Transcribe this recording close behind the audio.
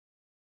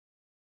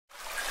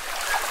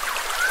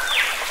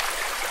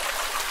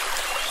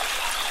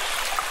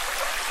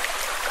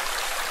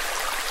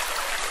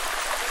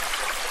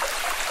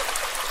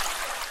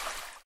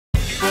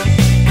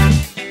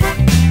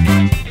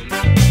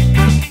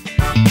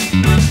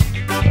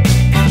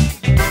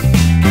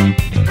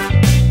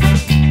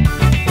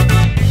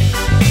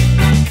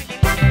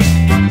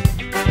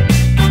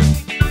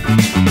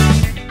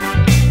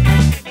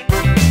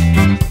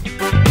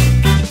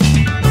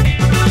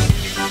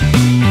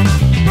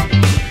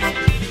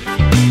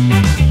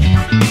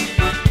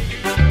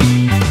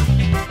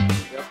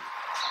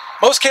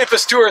Most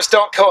campus tours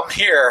don't come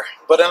here,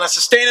 but on a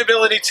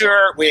sustainability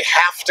tour, we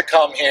have to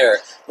come here.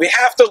 We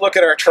have to look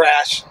at our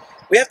trash.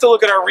 We have to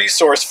look at our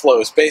resource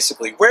flows,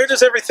 basically. Where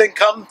does everything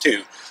come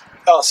to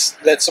us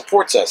that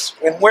supports us?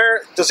 And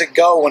where does it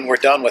go when we're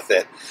done with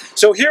it?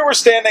 So here we're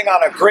standing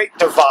on a great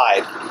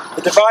divide.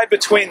 The divide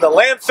between the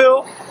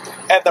landfill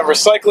and the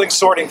recycling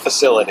sorting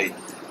facility.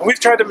 And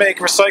we've tried to make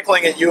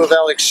recycling at U of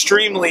L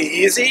extremely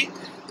easy.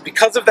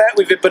 Because of that,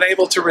 we've been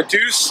able to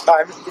reduce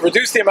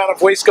the amount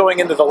of waste going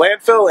into the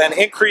landfill and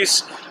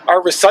increase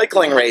our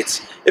recycling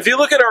rates. If you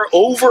look at our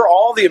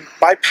overall,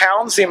 by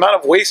pounds, the amount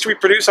of waste we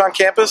produce on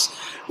campus,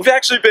 we've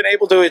actually been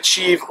able to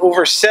achieve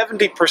over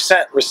 70%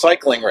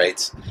 recycling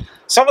rates.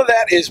 Some of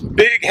that is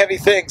big, heavy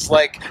things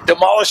like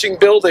demolishing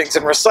buildings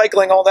and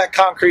recycling all that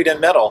concrete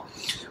and metal.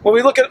 When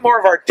we look at more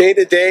of our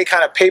day-to-day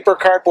kind of paper,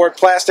 cardboard,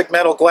 plastic,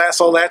 metal, glass,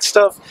 all that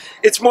stuff,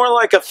 it's more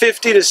like a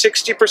 50 to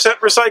 60%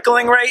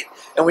 recycling rate,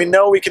 and we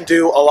know we can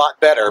do a lot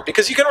better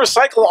because you can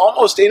recycle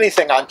almost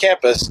anything on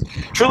campus.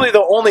 Truly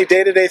the only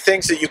day-to-day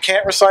things that you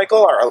can't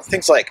recycle are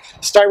things like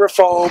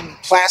styrofoam,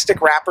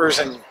 plastic wrappers,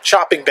 and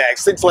shopping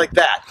bags, things like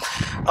that.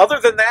 Other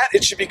than that,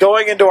 it should be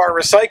going into our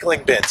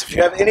recycling bins. If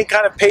you have any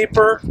kind of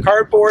paper,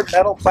 cardboard,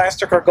 metal,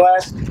 plastic, or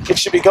glass, it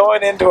should be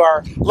going into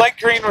our light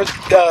green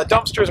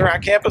dumpsters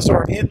around campus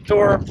or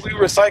indoor blue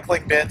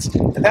recycling bins,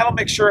 and that'll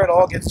make sure it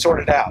all gets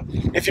sorted out.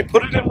 If you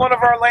put it in one of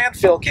our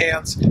landfill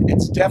cans,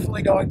 it's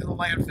definitely going to the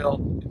landfill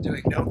and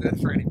doing no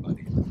good for anybody.